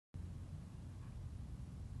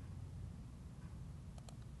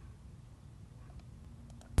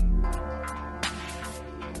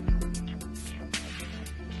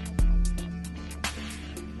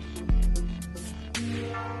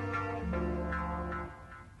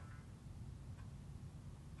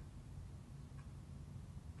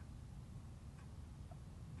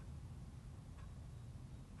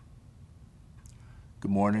Good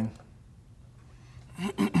morning.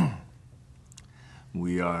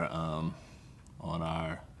 We are on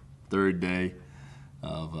our third day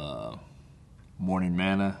of Morning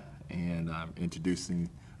Manna, and I'm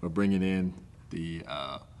bringing in the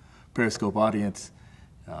Periscope audience.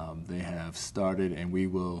 They have started, and we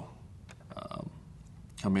will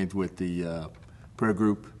come in with the prayer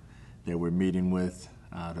group that we're meeting with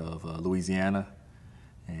out of Louisiana,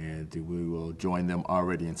 and we will join them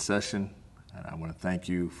already in session. And I want to thank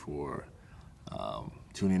you for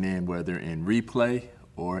tuning in, whether in replay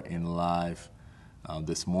or in live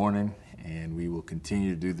this morning. And we will continue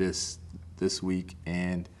to do this week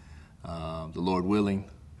and the Lord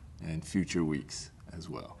willing, and future weeks as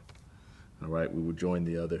well. All right, we will join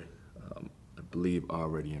the other, I believe,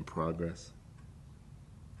 already in progress.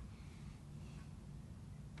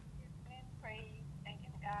 Praise,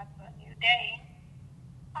 thanking God for a new day.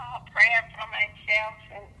 Prayer for myself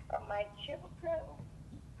and for my children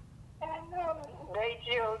and their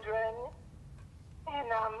children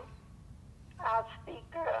and our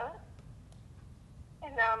speaker,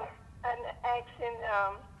 and asking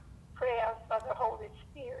prayers for the Holy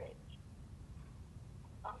Spirit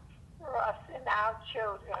for us and our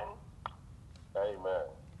children. Amen.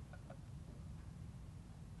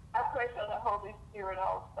 I pray for the Holy Spirit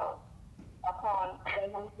also upon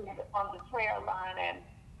the prayer line and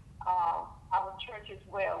our church as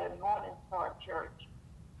well, in Morning Star Church.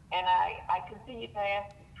 And I continue to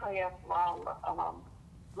ask prayer for our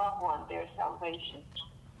loved ones, their salvation.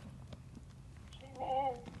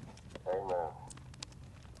 Amen. Amen.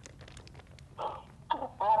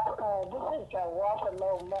 This is a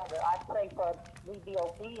Waterloo mother. I pray for we be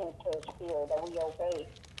obedient to the Spirit, that we obey.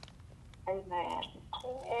 Amen.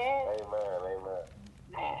 Amen. Amen.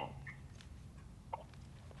 Amen.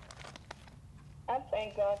 I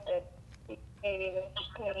thank God that He gave us a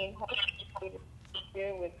clean heart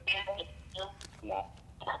here with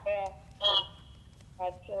my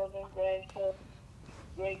children, grandchildren,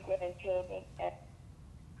 great-grandchildren, and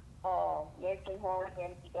nursing homes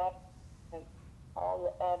and stuff, and all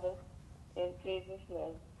the others, in Jesus'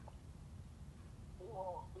 name.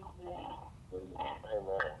 Amen.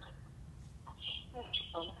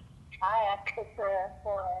 I ask for prayer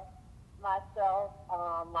for myself,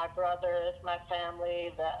 my brothers, my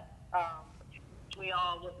family, that we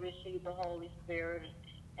all would receive the Holy Spirit,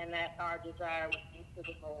 and that our desire would be to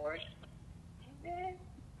the Lord. Amen.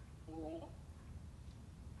 Amen.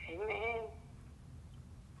 Amen.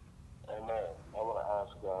 Amen. I want to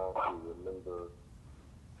ask God to remember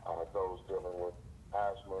those dealing with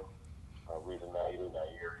asthma. Rita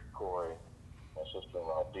Nair, Corey, my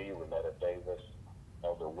sister-in-law Dee, Renetta Davis,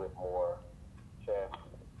 Elder Whitmore, Seth,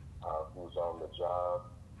 who's on the job.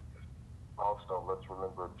 Also, let's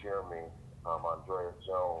remember Jeremy, Andrea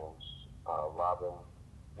Jones, Robin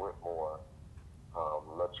Whitmore.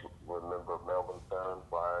 Let's remember Melvin Thurn,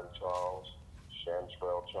 Brian Charles,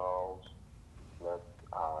 Chantrell Charles. Let's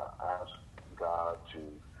ask God to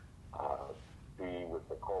be with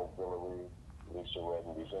Nicole Guillory, Lisa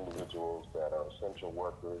Redden, these individuals that are essential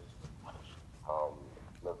workers.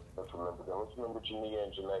 Let's remember them. Let's remember Jania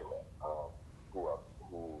and Janela, who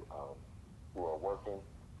are working.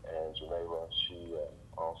 And Janela, she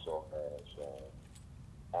also has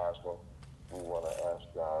asthma. We want to ask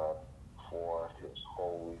God for His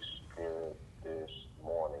Holy Spirit this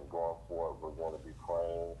morning. Going forward, we're going to be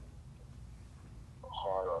praying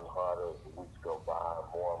harder and harder as the weeks go by,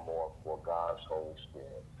 more and more for God's Holy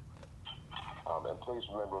Spirit. And please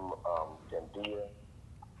remember Gandia,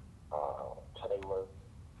 Taylor.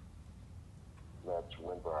 Let's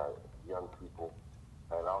remember our young people.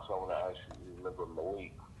 And also I want to ask you to remember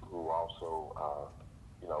Malik, who also,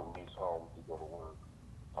 leaves home to go to work.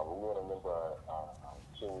 We want to remember our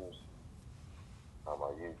teens,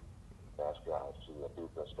 our youth. Ask God to do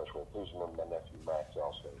that special. Please remember my nephew Max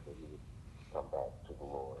also, that he would come back to the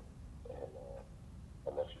Lord. And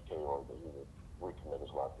my nephew Taylor, that he would recommit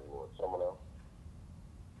his life to the Lord. Someone else?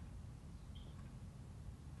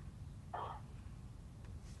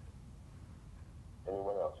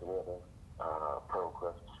 Anyone else? Any other prayer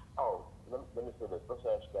requests? Oh, let me say this. Let's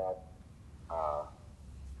ask God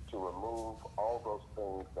to remove all those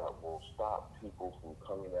things that will stop people from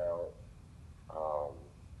coming out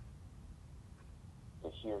to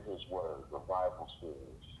hear His word, revival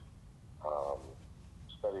series,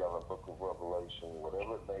 study on the book of Revelation,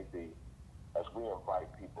 whatever it may be. As we invite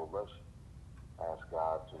people, let's ask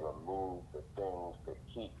God to remove the things that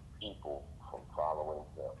keep people from following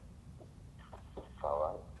Him. All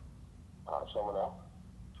right. Someone else?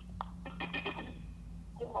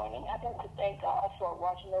 Good morning. I'd like to thank God for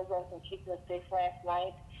watching over us and keeping us safe last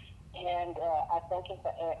night. And I thank him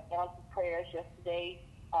for answered prayers yesterday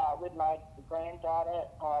with my granddaughter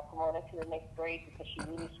promoted to the next grade because she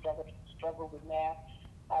really struggled with math.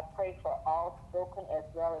 I pray for all spoken as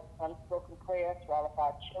well as unspoken prayers for all of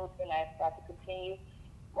our children. I ask God to continue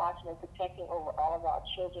watching and protecting over all of our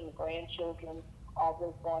children, grandchildren, all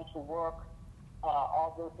those going to work,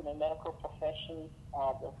 all those in the medical profession,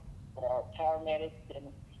 the paramedics and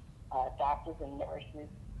doctors and nurses,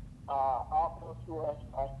 all those who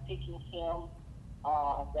are seeking Him,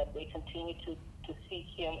 that they continue to seek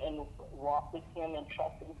Him and walk with Him and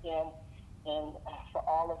trust in Him, and for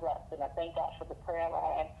all of us. And I thank God for the prayer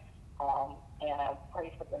line, and I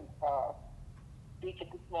pray for the speaker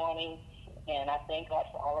this morning, and I thank God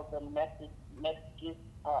for all of the messages,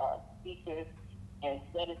 speakers, and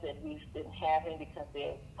studies that we've been having because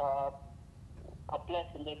they're a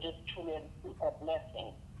blessing. They're just truly a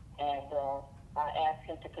blessing. And I ask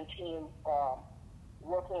Him to continue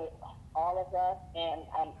working with all of us. And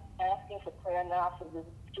I'm asking for prayer now for the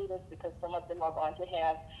students because some of them are going to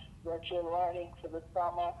have virtual learning for the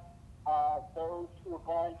summer. Those who are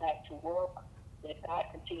going back to work, that God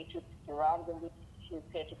continue to surround them with His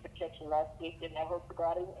hedge of protection, life, safety, and ever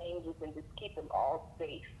guardian angels, and just keep them all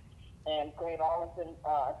safe. And grant all of them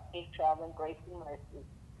safe traveling, grace, and mercy.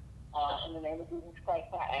 In the name of Jesus Christ,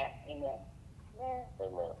 I ask. Amen.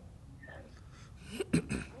 Amen.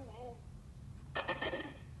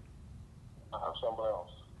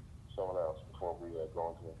 Someone else before we go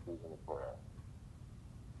into the conclusion of prayer.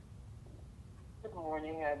 Good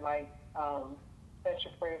morning. I'd like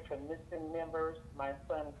special prayer for missing members, my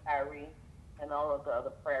son Kyrie, and all of the other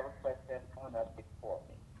prayer requests that have come up before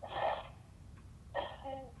me.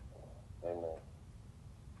 Amen.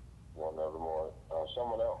 One other more.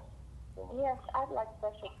 Someone else. Yes, I'd like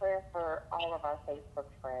special prayer for all of our Facebook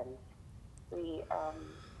friends. The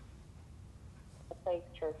Faith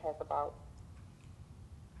Church has about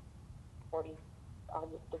 40, I'll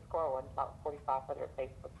just scroll on about 4,500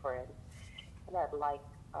 Facebook friends. And I'd like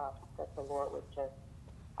that the Lord would just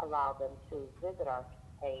allow them to visit our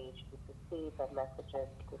page, to see the messages,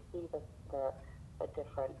 to see the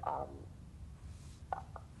different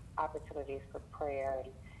opportunities for prayer,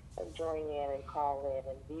 and join in and call in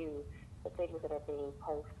and view the things that are being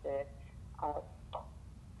posted.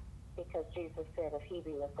 Because Jesus said if He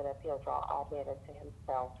be lifted up, He'll draw all men into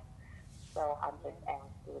Himself. So I'm just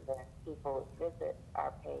asking that people visit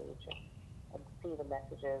our page and see the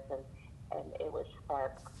messages, and it would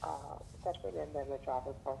spark something in them that draw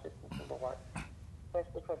them closer to the Lord,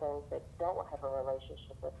 especially for those that don't have a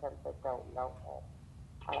relationship with Him, that don't know Him.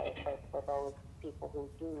 And for those people who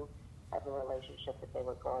do have a relationship, that they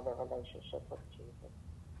would grow in their relationship with Jesus.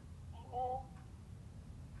 Amen.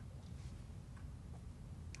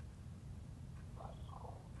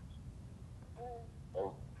 And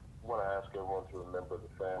I want to ask everyone to remember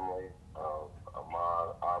the family of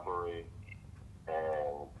Ahmad Arbery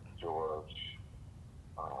and George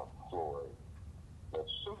Floyd.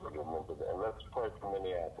 Let's remember that. And let's pray for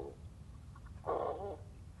Minneapolis.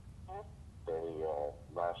 They,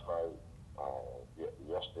 last night,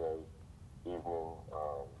 yesterday evening,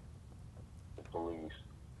 the police,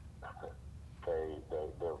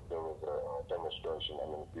 there was a demonstration. I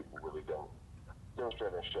mean, people really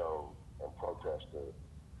demonstrated and showed and protested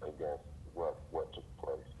against what took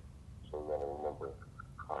place. So we're going to remember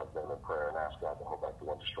them in prayer and ask God to hold back the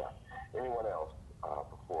one to strike. Anyone else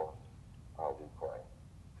before we pray?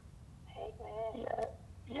 Amen.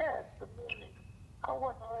 Yes. I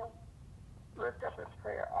want to lift up in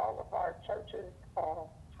prayer all of our churches,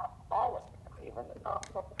 all of them, even the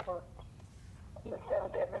non-local, the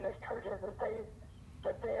Seventh Adventist churches, that they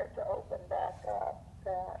prepare to open back up,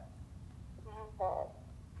 that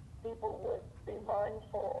people would be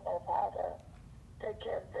mindful of how to take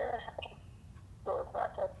care of their health so it's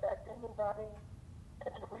not to affect anybody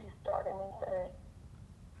and to restart anything.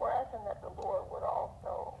 We're asking that the Lord would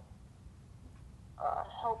also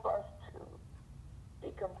help us to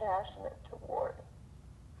be compassionate toward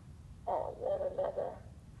one another,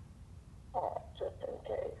 just in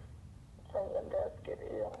case someone does get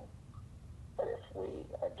ill. But if we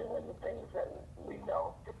are doing the things that we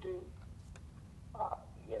know to do,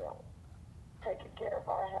 taking care of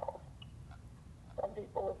our health. Some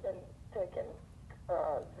people have been taking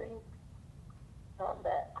zinc to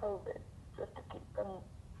combat COVID just to keep them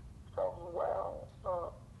well,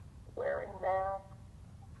 wearing masks.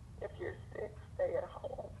 If you're sick, stay at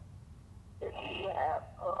home. If you have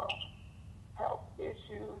health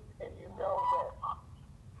issues and you know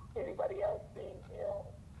that anybody else being ill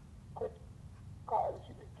could cause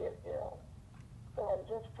you to get ill. So I'm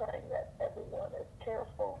just praying that everyone is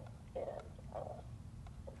careful and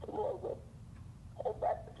the Lord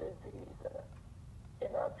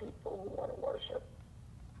we want to worship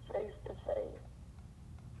face to face.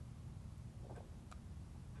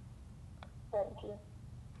 Thank you.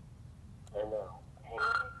 Amen.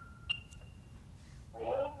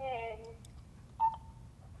 Amen.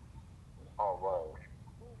 All right.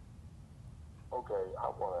 Okay, I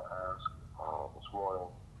want to ask this morning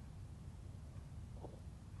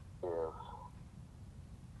if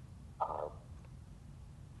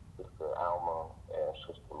Sister Alma and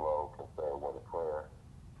Sister Lowe can say a word of prayer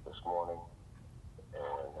this morning,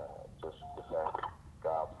 and just ask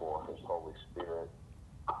God for His Holy Spirit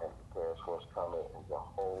and prepare us for what's coming, and to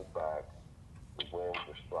hold back the wind,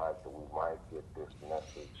 the strife, that we might get this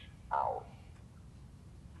message out.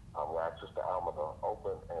 I'm going to ask Sister Alma to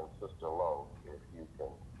open, and Sister Lowe, if you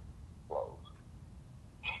can close.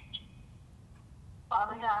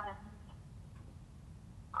 Father God, in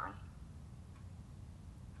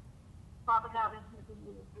heaven,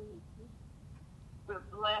 we're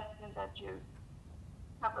blessed in that you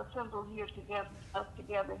have assembled us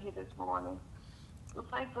together here this morning. We're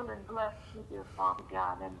thankful and blessed with you, Father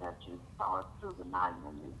God, and that you saw us through the night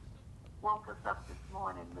and you woke us up this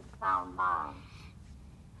morning with sound mind.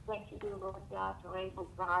 Thank you, dear Lord God, for able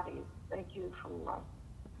bodies. Thank you for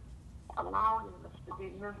allowing us to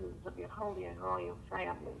be members of your holy and royal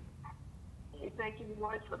family. We thank you,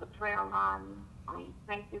 Lord, for the prayer line. We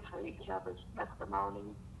thank you for each other's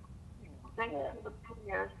testimonies. Thank you for the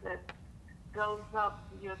prayers that goes up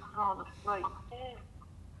to your throne of grace.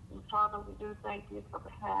 And Father, we do thank you for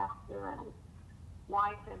the pastor and his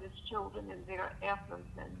wife and his children and their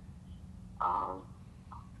efforts and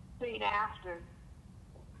seeing after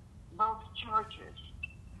both churches.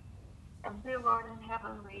 And dear Lord in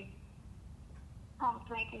heaven, we come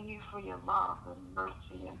thanking you for your love and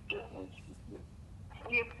mercy and goodness.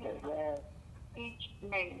 Give to each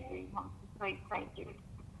day. We want to say thank you.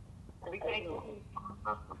 We thank you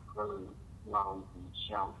for food, clothes, and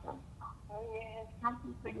shelter. Thank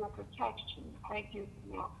you for your protection. Thank you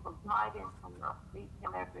for providing from us each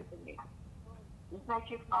and every day. We thank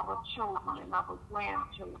you for our children and our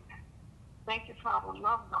grandchildren. Thank you for our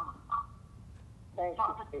loved ones.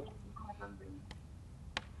 Father,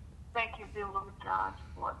 thank you, dear Lord God,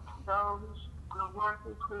 for those who are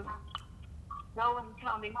working to go and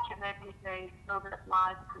come each and every day so that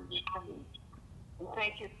lives can be saved. And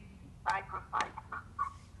thank you for the sacrifice.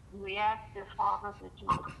 We ask, dear Father, that you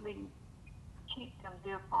would please keep them,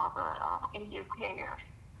 dear Father, in your care.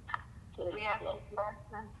 We ask your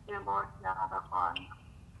blessings, dear Lord God, upon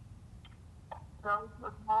those who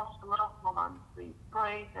have lost loved ones. We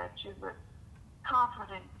pray that you would comfort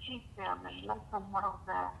and keep them and let them know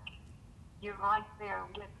that you're right there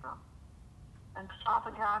with them. And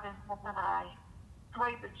Father God in heaven, I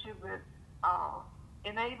pray that you would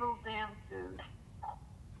enable them to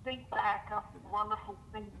think back of the wonderful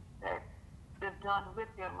things that they've done with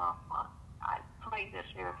their loved ones. I pray that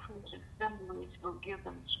their future memories will give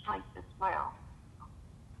them strength as well.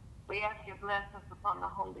 We ask your blessings upon the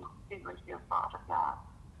Holy Spirit, dear Father God.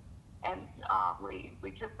 And we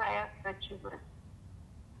just ask that you would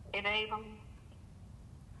enable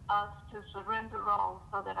us to surrender all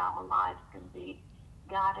so that our lives can be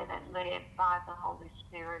guided and led by the Holy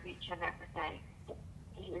Spirit each and every day.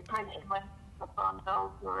 We pray your blessings upon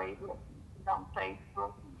those who are able to get on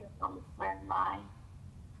Facebook and get on the prayer line.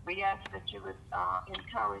 We ask that you would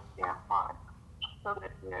encourage their hearts so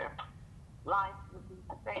that their lives would be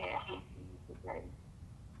spared today.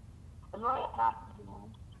 And Lord, God,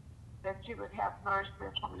 that you would have mercy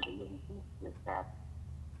upon the injustice that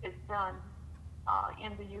is done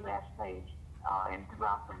in the USA and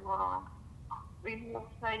throughout the world. We will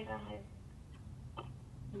Satan is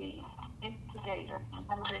the instigator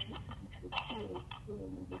and that he is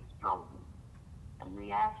killing, destroying. And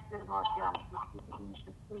we ask that, Lord God, that you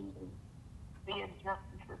would see the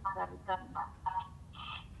injustices that are done.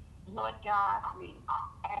 Lord God, we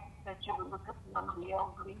ask that you would look upon the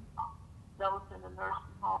elderly, those in the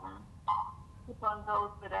nursing home, upon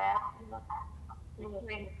those that are asking us. We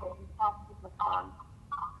pray for the possible upon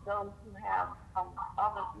those who have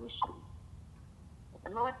other issues.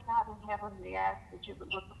 And Lord God in heaven, we ask that you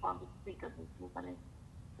would look upon the speakers this morning.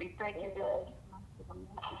 We thank you for the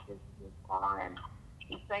messages this far, and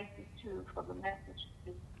we thank you too for the message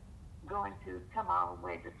that's going to come our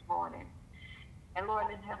way this morning. And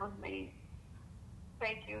Lord in heaven, we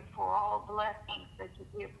thank you for all blessings that you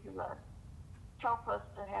give to us. Help us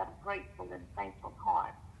to have grateful and thankful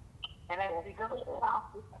hearts. And as we go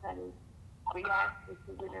throughout this study, we ask that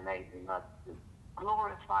you would enable us to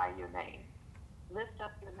glorify your name. Lift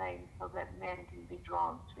up your name so that men can be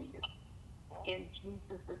drawn to you. In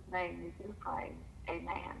Jesus' name we do pray.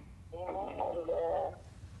 Amen. Amen.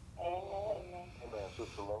 Amen. Amen.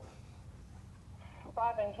 Sister Lowe.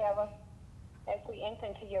 Father in heaven, as we enter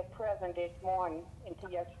into your presence this morning,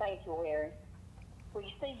 into your sanctuary, we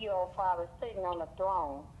see you, oh Father, sitting on the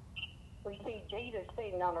throne. We see Jesus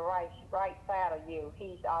sitting on the right side of you.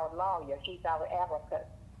 He's our lawyer. He's our advocate.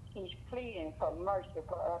 He's pleading for mercy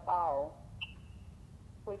for us all.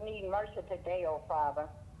 We need mercy today, oh Father.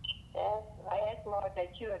 Yes, I ask, Lord,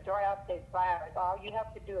 that you address this virus. All you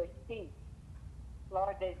have to do is speak.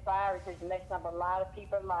 Lord, this virus is messing up a lot of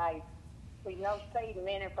people's lives. We know Satan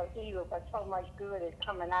meant it for evil, but so much good is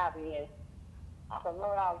coming out of this. So,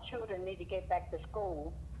 Lord, our children need to get back to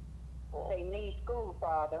school. They need school,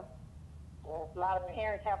 Father. A lot of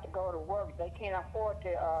parents have to go to work. They can't afford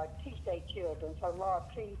to teach their children. So, Lord,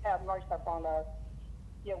 please have mercy upon us.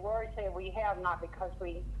 Your word said we have not because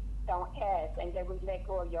we don't ask, and that we let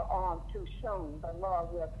go of your arm too soon. But, Lord,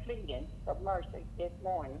 we're pleading for mercy this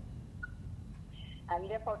morning. I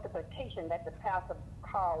lift up the petition that the pastor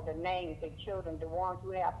called the names of children, the ones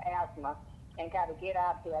who have asthma and got to get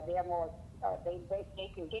out there. They're more, they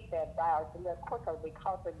can get that virus a little quicker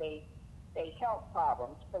because of their health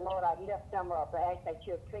problems. So, Lord, I lift them up. I ask that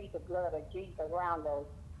you please the blood of Jesus around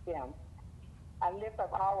them. I lift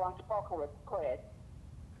up all unspoken requests.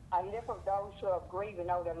 I lift up those who are grieving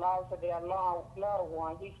over the loss of their loved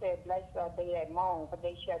ones. You said, blessed are they that mourn, for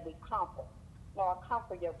they shall be comforted. Lord,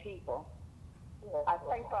 comfort your people. I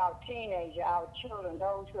pray for our teenagers, our children,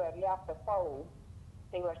 those who have left the fold.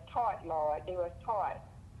 They were taught, Lord. They were taught,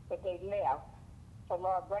 but they left. So,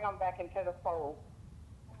 Lord, bring them back into the fold.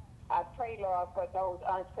 I pray, Lord, for those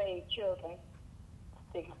unsaved children,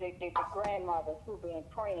 the grandmothers who've been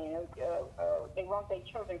praying. They want their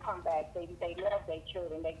children to come back. They love their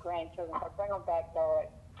children, their grandchildren. So bring them back, Lord.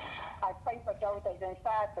 I pray for those that's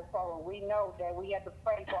inside the fold. We know that we have to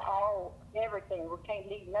pray for everything. We can't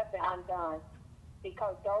leave nothing undone.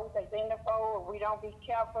 Because those that's in the fold, if we don't be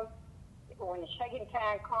careful, when the shaking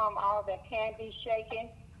time comes, all that can be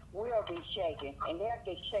shaken will be shaken, and they'll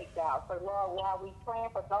get shaken out. So, Lord, while we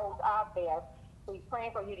praying for those out there, we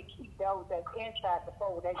praying for you to keep those that's inside the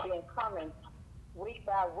fold that's been coming week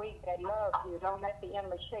by week that love you. Don't let the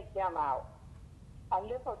enemy shake them out. I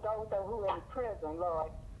lift for those who are in prison,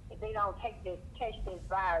 Lord. If they don't catch this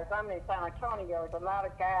virus, I'm in San Antonio. There's a lot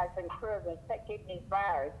of guys in prison getting this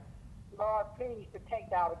virus. Lord, please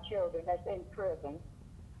protect our children that's in prison,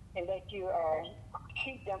 and that you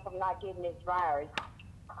keep them from not getting this virus.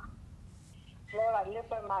 Lord, I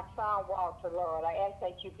lift up my son, Walter, Lord. I ask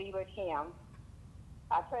that you be with him.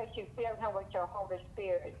 I pray that you fill him with your Holy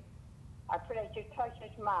Spirit. I pray that you touch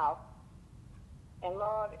his mouth. And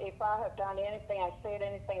Lord, if I have done anything, I said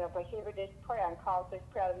anything, or prohibited this prayer and caused this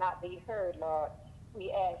prayer to not be heard, Lord,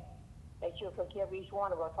 we ask that you forgive each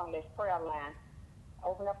one of us on this prayer line.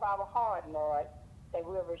 Open up our heart, Lord, that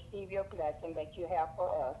we'll receive your blessing that you have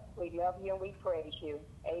for us. We love you and we praise you.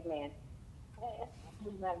 Amen. Amen.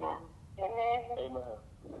 Amen.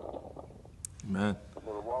 Amen.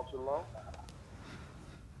 Brother Walter Lowe.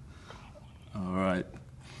 All right.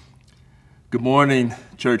 Good morning,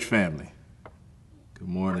 church family. Good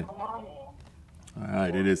morning. All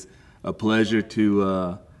right. It is a pleasure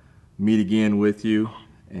to meet again with you.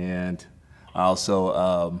 And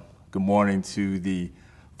also, good morning to the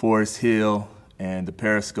Forest Hill and the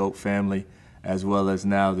Periscope family, as well as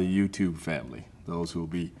now the YouTube family, those who will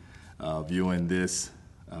be viewing this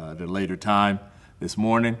at a later time this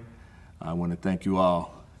morning. I want to thank you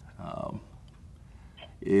all.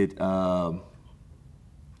 It's a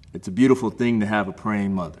beautiful thing to have a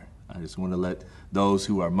praying mother. I just want to let those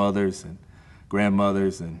who are mothers and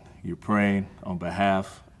grandmothers and you're praying on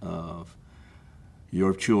behalf of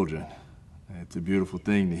your children. It's a beautiful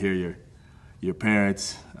thing to hear your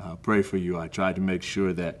parents pray for you. I tried to make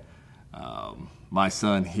sure that my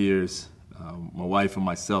son hears my wife and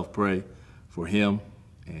myself pray for him,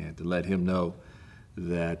 and to let him know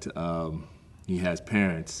that he has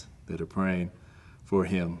parents that are praying for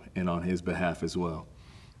him and on his behalf as well.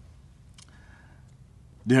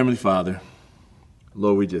 Dear Heavenly Father,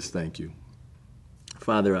 Lord, we just thank you.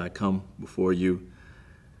 Father, I come before you,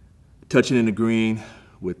 touching and agreeing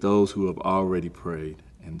with those who have already prayed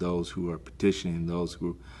and those who are petitioning, those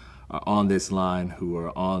who are on this line, who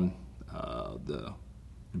are on the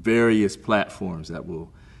various platforms that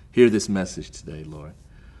will hear this message today, Lord.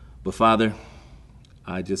 But Father,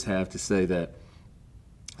 I just have to say that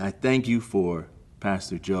I thank you for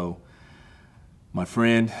Pastor Joe. My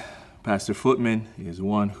friend, Pastor Footman, is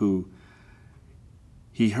one who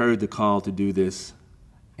he heard the call to do this,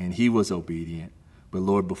 and he was obedient. But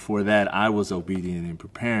Lord, before that, I was obedient in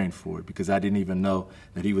preparing for it because I didn't even know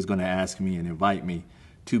that he was going to ask me and invite me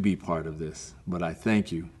to be part of this. But I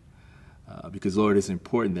thank you Because, Lord, it's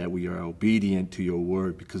important that we are obedient to your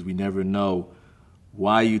word, because we never know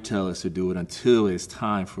why you tell us to do it until it's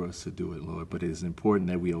time for us to do it, Lord. But it is important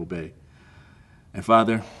that we obey. And,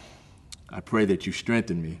 Father, I pray that you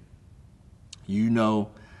strengthen me. You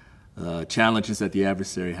know challenges that the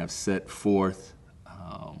adversary have set forth.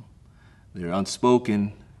 They're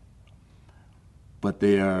unspoken, but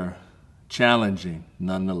they are challenging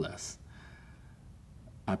nonetheless.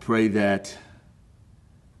 I pray that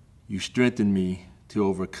you strengthen me to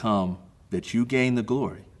overcome, that you gain the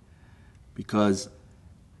glory. Because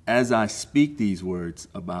as I speak these words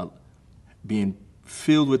about being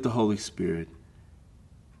filled with the Holy Spirit,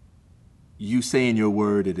 you say in your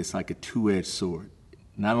word that it's like a two-edged sword.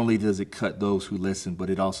 Not only does it cut those who listen, but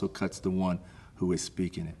it also cuts the one who is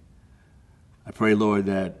speaking it. I pray, Lord,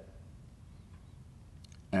 that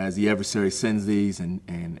as the adversary sends these and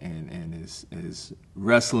is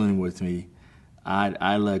wrestling with me,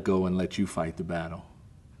 I let go and let you fight the battle.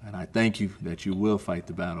 And I thank you that you will fight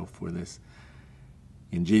the battle for this.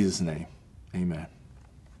 In Jesus' name, amen.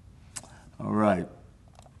 All right.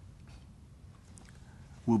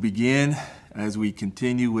 We'll begin as we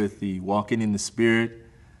continue with the walking in the Spirit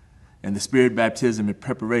and the Spirit baptism in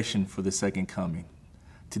preparation for the second coming.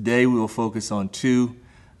 Today we will focus on two.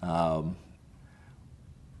 I'll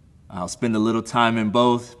spend a little time in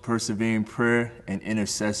both, persevering prayer and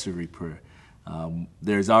intercessory prayer.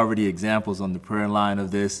 There's already examples on the prayer line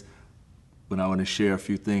of this, but I want to share a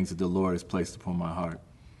few things that the Lord has placed upon my heart.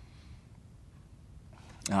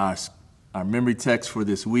 Our memory text for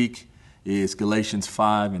this week is Galatians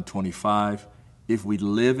 5:25. If we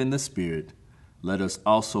live in the Spirit, let us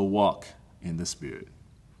also walk in the Spirit.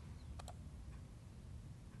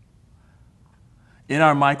 In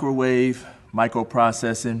our microwave,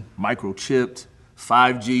 microprocessing, microchipped,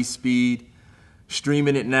 5G speed,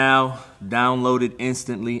 streaming it now, download it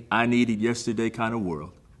instantly, I need it yesterday kind of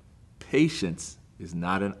world, patience is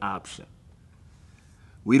not an option.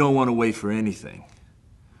 We don't want to wait for anything.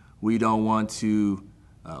 We don't want to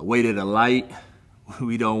wait at a light.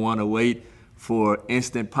 We don't want to wait for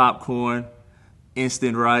instant popcorn,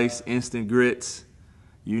 instant rice, instant grits,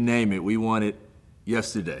 you name it. We want it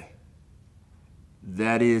yesterday.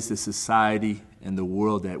 That is the society and the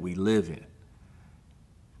world that we live in.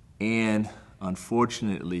 And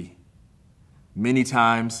unfortunately, many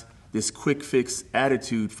times this quick fix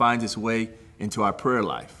attitude finds its way into our prayer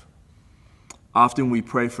life. Often we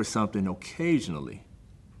pray for something occasionally,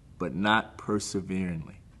 but not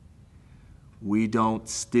perseveringly. We don't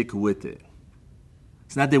stick with it.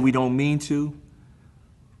 It's not that we don't mean to,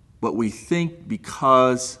 but we think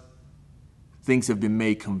because things have been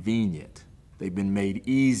made convenient, they've been made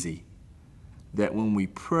easy, that when we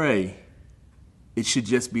pray, it should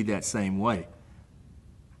just be that same way.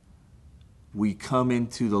 We come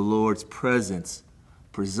into the Lord's presence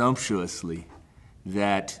presumptuously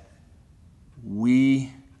that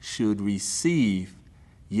we should receive,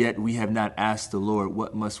 yet we have not asked the Lord,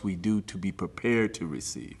 what must we do to be prepared to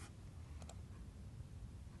receive?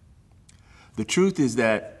 The truth is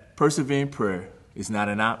that persevering prayer is not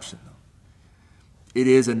an option. It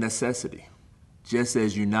is a necessity, just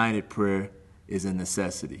as united prayer is a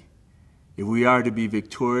necessity. If we are to be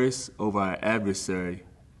victorious over our adversary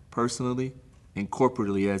personally and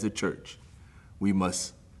corporately as a church, we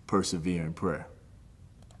must persevere in prayer.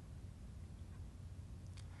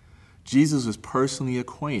 Jesus was personally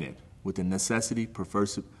acquainted with the necessity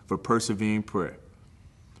for persevering prayer.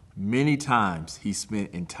 Many times he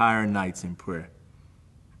spent entire nights in prayer.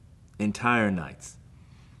 Entire nights.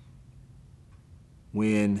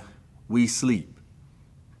 When we sleep,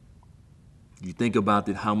 you think about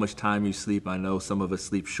how much time you sleep. I know some of us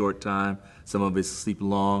sleep short time, some of us sleep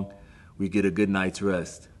long. We get a good night's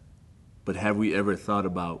rest. But have we ever thought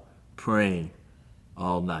about praying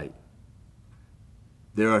all night?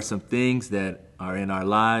 There are some things that are in our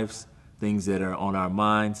lives, things that are on our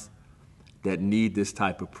minds that need this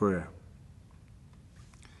type of prayer.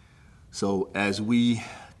 So as we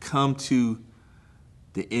come to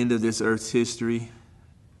the end of this earth's history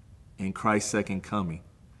and Christ's second coming,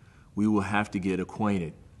 we will have to get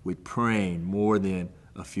acquainted with praying more than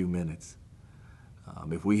a few minutes.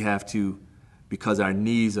 If we have to, because our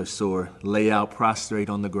knees are sore, lay out prostrate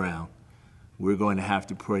on the ground, we're going to have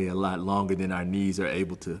to pray a lot longer than our knees are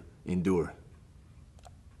able to endure.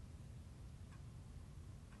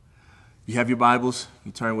 You have your Bibles,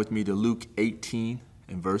 you turn with me to Luke 18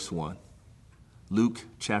 and verse 1. Luke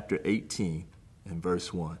chapter 18 and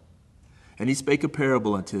verse 1. And he spake a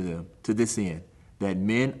parable unto them to this end, that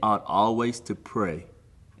men ought always to pray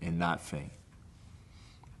and not faint.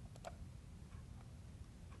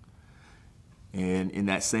 And in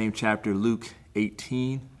that same chapter, Luke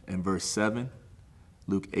 18 and verse 7,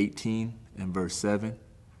 Luke 18 and verse 7,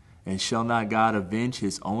 and shall not God avenge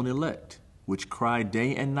his own elect, which cry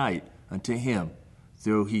day and night unto him,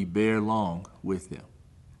 though he bear long with them?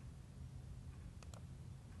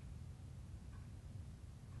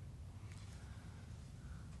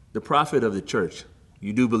 The prophet of the church,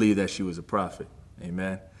 you do believe that she was a prophet,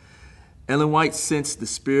 amen? Ellen White sensed the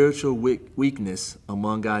spiritual weakness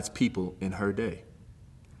among God's people in her day.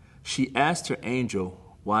 She asked her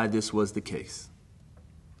angel why this was the case.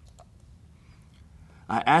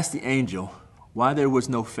 I asked the angel why there was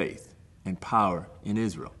no faith and power in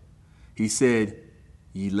Israel. He said,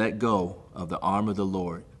 ye let go of the arm of the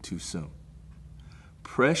Lord too soon.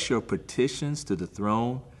 Press your petitions to the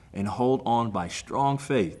throne and hold on by strong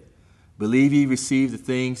faith. Believe ye receive the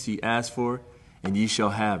things ye ask for, and ye shall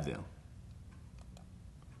have them.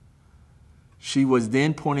 She was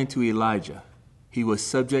then pointing to Elijah. He was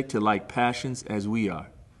subject to like passions as we are,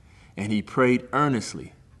 and he prayed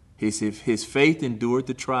earnestly. His faith endured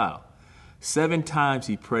the trial. 7 times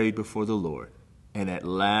he prayed before the Lord, and at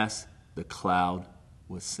last the cloud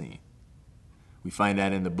was seen. We find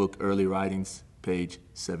that in the book Early Writings, page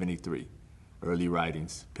 73. Early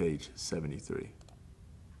Writings, page 73.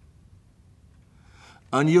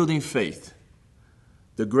 Unyielding faith.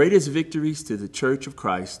 The greatest victories to the Church of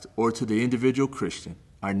Christ or to the individual Christian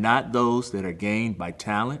are not those that are gained by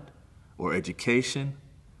talent or education,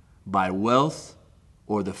 by wealth,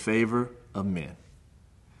 or the favor of men.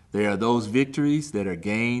 They are those victories that are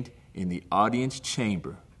gained in the audience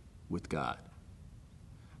chamber with God,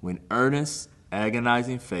 when earnest,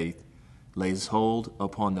 agonizing faith lays hold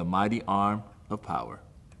upon the mighty arm of power.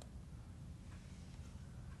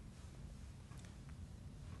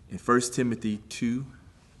 In 1 Timothy 2,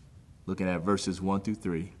 looking at verses 1 through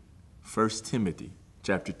 3, 1 Timothy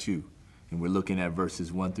chapter 2, and we're looking at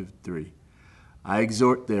verses 1 through 3. I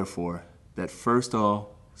exhort, therefore, that first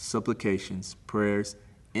all supplications, prayers,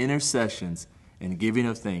 intercessions, and giving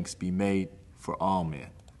of thanks be made for all men,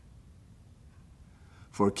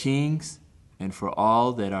 for kings and for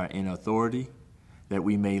all that are in authority, that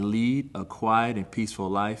we may lead a quiet and peaceful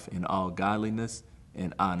life in all godliness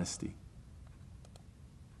and honesty.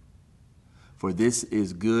 For this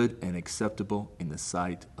is good and acceptable in the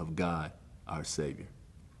sight of God, our Savior.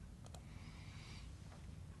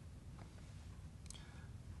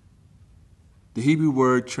 The Hebrew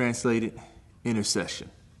word translated intercession.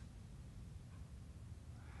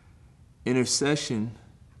 Intercession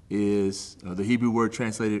is, the Hebrew word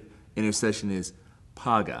translated intercession is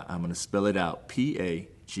paga. I'm going to spell it out,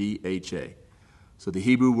 P-A-G-H-A. So the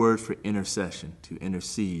Hebrew word for intercession, to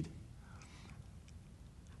intercede,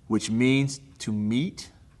 which means to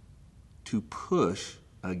meet, to push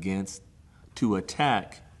against, to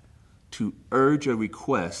attack, to urge a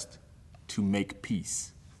request, to make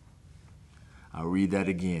peace. I'll read that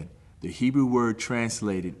again. The Hebrew word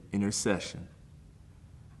translated intercession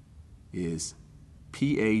is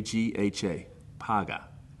P-A-G-H-A, paga,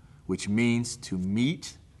 which means to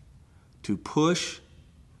meet, to push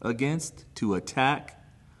against, to attack,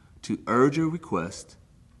 to urge a request,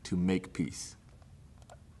 to make peace.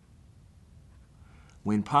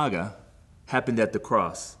 When paga happened at the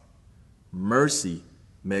cross, mercy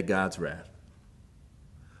met God's wrath.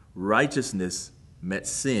 Righteousness met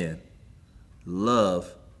sin.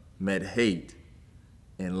 Love met hate,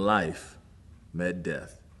 and life met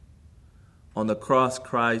death. On the cross,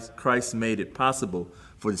 Christ made it possible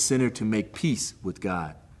for the sinner to make peace with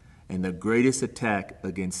God, and the greatest attack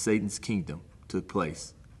against Satan's kingdom took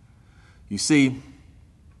place. You see,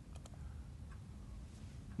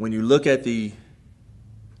 when you look at the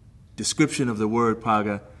description of the word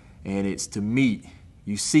paga, and it's to meet,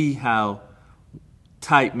 you see how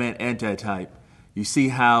type meant antitype. You see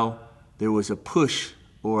how there was a push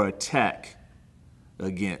or attack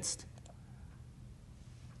against.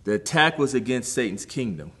 The attack was against Satan's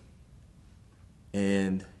kingdom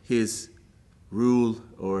and his rule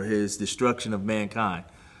or his destruction of mankind.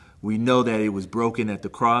 We know that it was broken at the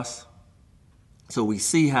cross. So we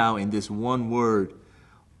see how in this one word,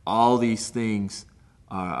 all these things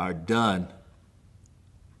are done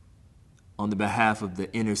on the behalf of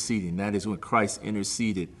the interceding. That is when Christ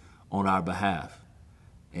interceded on our behalf.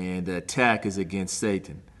 And the attack is against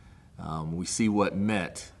Satan. We see what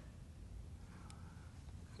met.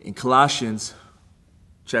 In Colossians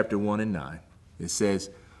chapter 1 and 9, it says,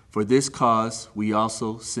 for this cause we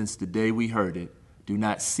also, since the day we heard it, do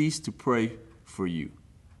not cease to pray for you,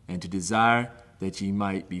 and to desire that ye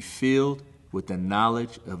might be filled with the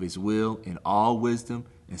knowledge of his will in all wisdom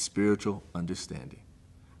and spiritual understanding.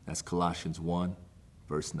 That's Colossians 1,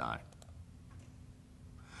 verse 9.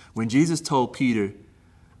 When Jesus told Peter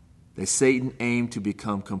that Satan aimed to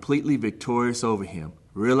become completely victorious over him,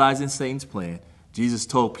 realizing Satan's plan, Jesus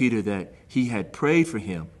told Peter that he had prayed for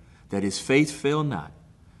him, that his faith fail not.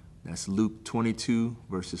 That's Luke 22,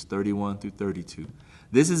 verses 31 through 32.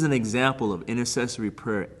 This is an example of intercessory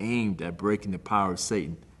prayer aimed at breaking the power of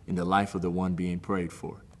Satan in the life of the one being prayed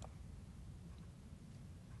for.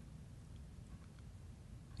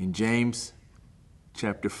 In James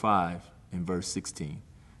chapter 5 and verse 16,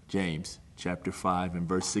 James chapter 5 and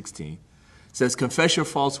verse 16 says, confess your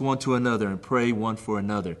faults one to another and pray one for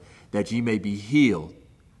another, that ye may be healed.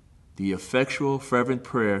 The effectual, fervent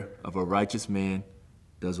prayer of a righteous man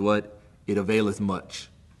does what? It availeth much.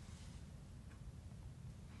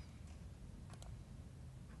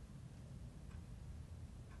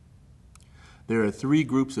 There are three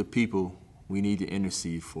groups of people we need to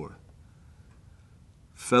intercede for.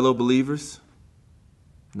 Fellow believers,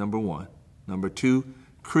 number one. Number two,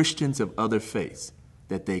 Christians of other faiths,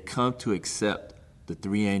 that they come to accept the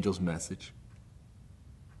three angels' message.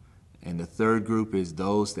 And the third group is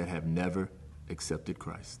those that have never accepted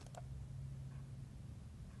Christ.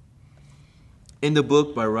 In the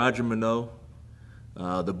book by Roger Minot,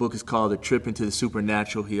 the book is called A Trip into the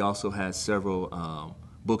Supernatural. He also has several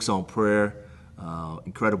books on prayer,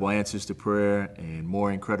 Incredible Answers to Prayer and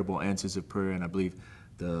More Incredible Answers of Prayer. And I believe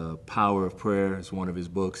The Power of Prayer is one of his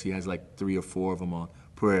books. He has like 3 or 4 of them on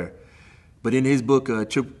prayer. But in his book,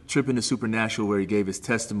 Trip into Supernatural, where he gave his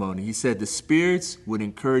testimony, he said the spirits would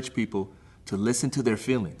encourage people to listen to their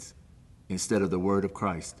feelings instead of the word of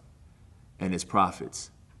Christ and his prophets.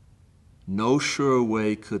 No sure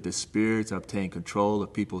way could the spirits obtain control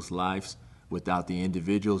of people's lives without the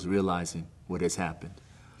individuals realizing what has happened.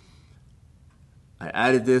 I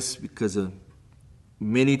added this because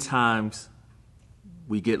many times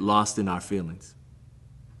we get lost in our feelings,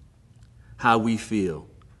 how we feel,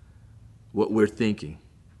 what we're thinking.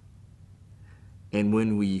 And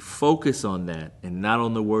when we focus on that and not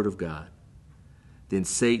on the Word of God, then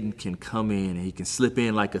Satan can come in and he can slip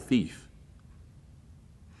in like a thief.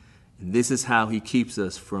 And this is how he keeps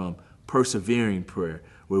us from persevering prayer,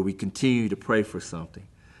 where we continue to pray for something.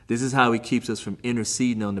 This is how he keeps us from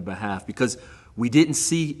interceding on the behalf, because we didn't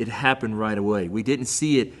see it happen right away. We didn't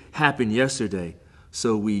see it happen yesterday.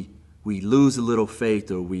 So we lose a little faith,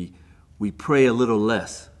 or we pray a little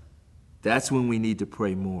less. That's when we need to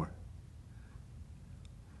pray more.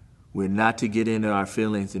 We're not to get into our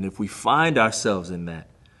feelings, and if we find ourselves in that,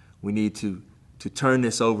 we need to turn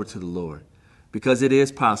this over to the Lord, because it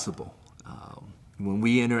is possible. When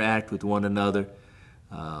we interact with one another,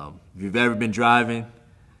 if you've ever been driving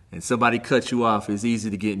and somebody cuts you off, it's easy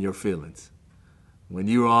to get in your feelings. When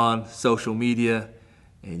you're on social media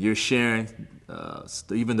and you're sharing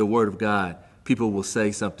even the Word of God, people will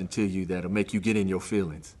say something to you that'll make you get in your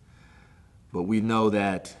feelings. But we know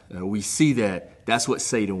that, we see that that's what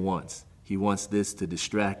Satan wants. He wants this to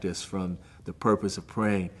distract us from the purpose of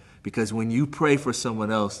praying. Because when you pray for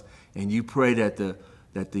someone else and you pray that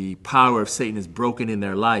the power of Satan is broken in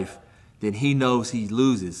their life, then he knows he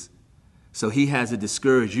loses. So he has to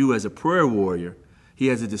discourage you as a prayer warrior. He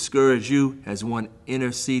has to discourage you as one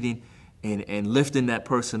interceding and lifting that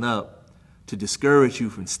person up to discourage you,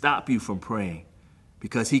 from stop you from praying.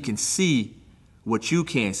 Because he can see what you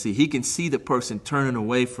can't see. He can see the person turning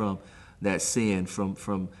away from that sin,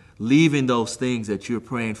 from leaving those things that you're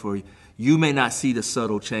praying for. You may not see the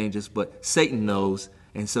subtle changes, but Satan knows,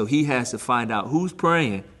 and so he has to find out who's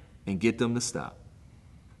praying and get them to stop.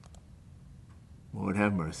 Lord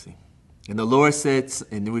have mercy. And the Lord said,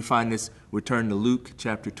 and then we find this, we're turning to Luke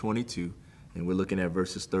chapter 22, and we're looking at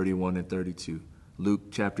verses 31 and 32. Luke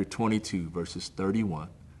chapter 22, verses 31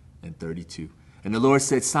 and 32. And the Lord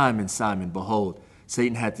said, Simon, Simon, behold,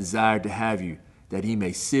 Satan hath desired to have you, that he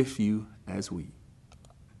may sift you as wheat.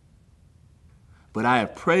 But I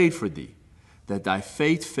have prayed for thee, that thy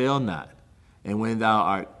faith fail not, and when thou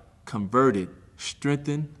art converted,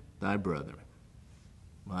 strengthen thy brethren.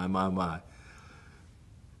 My.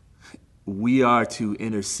 We are to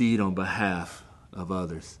intercede on behalf of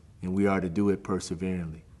others, and we are to do it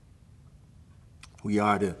perseveringly. We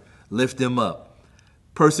are to lift them up.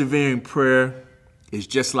 Persevering prayer is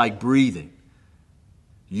just like breathing.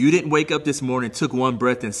 You didn't wake up this morning, took one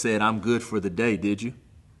breath and said, I'm good for the day, did you?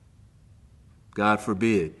 God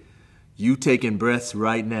forbid. You taking breaths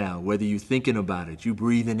right now, whether you're thinking about it, you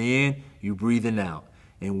breathing in, you breathing out.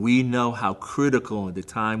 And we know how critical in the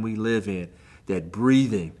time we live in that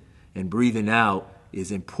breathing and breathing out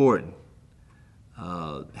is important.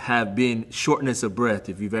 Have been shortness of breath.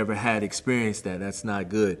 If you've ever had experienced that, that's not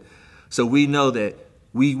good. So we know that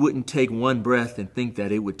we wouldn't take one breath and think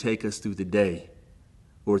that it would take us through the day.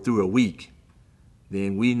 or through a week,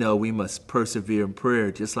 then we know we must persevere in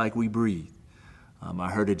prayer just like we breathe.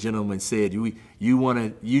 I heard a gentleman said, you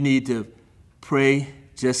need to pray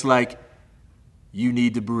just like you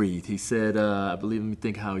need to breathe. He said, I believe, let me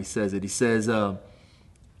think how he says it. He says,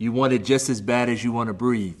 you want it just as bad as you want to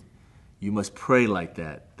breathe. You must pray like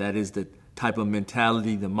that. That is the type of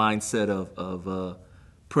mentality, the mindset of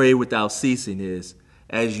pray without ceasing is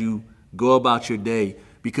as you go about your day,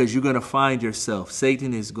 because you're going to find yourself.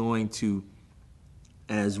 Satan is going to,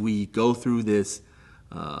 as we go through this,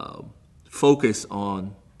 focus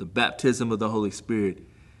on the baptism of the Holy Spirit,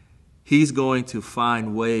 he's going to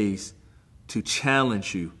find ways to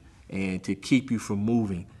challenge you and to keep you from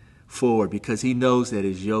moving forward, because he knows that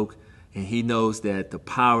his yoke, and he knows that the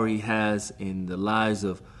power he has in the lives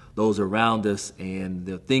of those around us and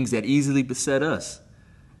the things that easily beset us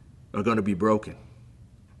are going to be broken.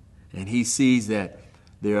 And he sees that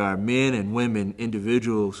there are men and women,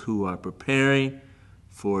 individuals who are preparing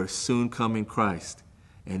for soon coming Christ.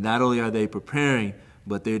 And not only are they preparing,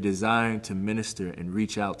 but they're desiring to minister and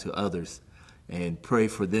reach out to others and pray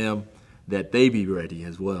for them that they be ready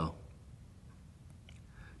as well.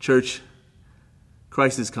 Church,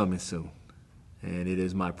 Christ is coming soon. And it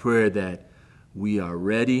is my prayer that we are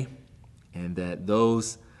ready and that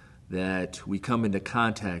those that we come into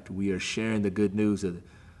contact, we are sharing the good news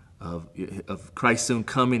of Christ soon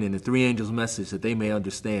coming and the three angels' message, that they may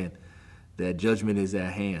understand that judgment is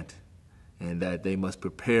at hand and that they must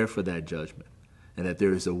prepare for that judgment, and that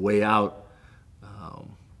there is a way out,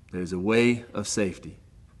 there's a way of safety.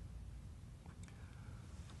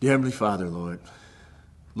 Dear Heavenly Father, Lord,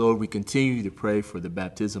 we continue to pray for the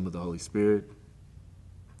baptism of the Holy Spirit.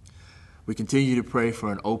 We continue to pray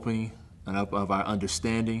for an opening up of our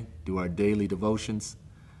understanding through our daily devotions.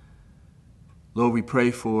 Lord, we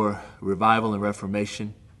pray for revival and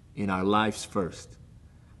reformation in our lives first,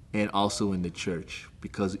 and also in the church,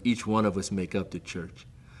 because each one of us make up the church.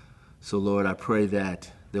 So, Lord, I pray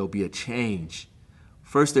that there will be a change.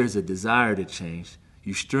 First, there's a desire to change.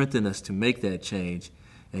 You strengthen us to make that change,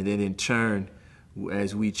 and then in turn,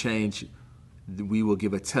 as we change, we will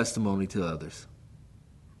give a testimony to others.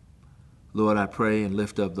 Lord, I pray and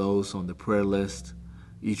lift up those on the prayer list.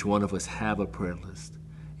 Each one of us have a prayer list.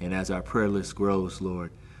 And as our prayer list grows,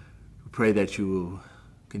 Lord, we pray that you will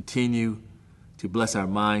continue to bless our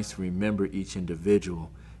minds to remember each individual,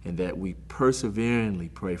 and that we perseveringly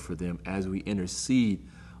pray for them as we intercede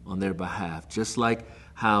on their behalf. Just like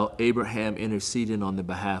how Abraham interceded on the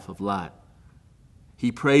behalf of Lot.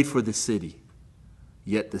 He prayed for the city,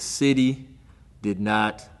 yet the city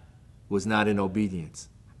was not in obedience.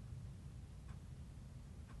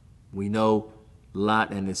 We know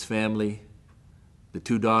Lot and his family, the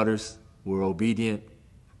two daughters, were obedient.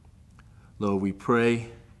 Lord, we pray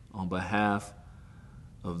on behalf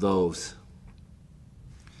of those,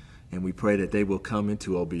 and we pray that they will come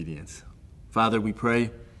into obedience. Father, we pray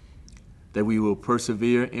that we will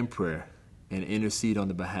persevere in prayer and intercede on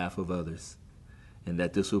the behalf of others, and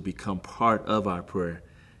that this will become part of our prayer,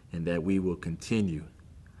 and that we will continue.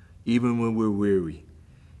 Even when we're weary,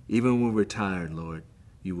 even when we're tired, Lord,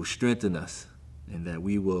 you will strengthen us, and that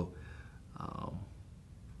we will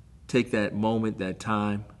take that moment, that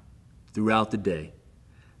time throughout the day,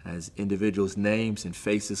 as individuals' names and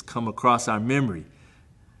faces come across our memory,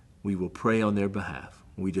 we will pray on their behalf.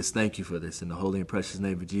 We just thank you for this in the holy and precious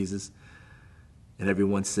name of Jesus. And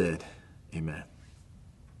everyone said, amen.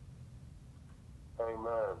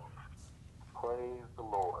 Amen. Praise the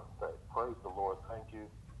Lord. Praise the Lord. Thank you,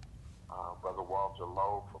 Brother Walter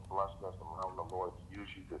Lowe, for blessing us and allowing the Lord to use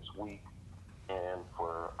you this week, and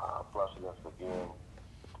for blessing us again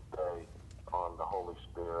today on the Holy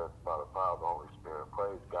Spirit, by the power of the Holy Spirit.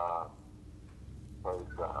 Praise God.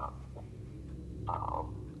 Praise God.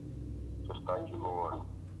 Just thank you, Lord.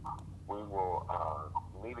 We will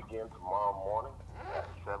meet again tomorrow morning at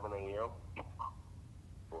 7 a.m.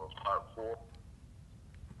 for part 4.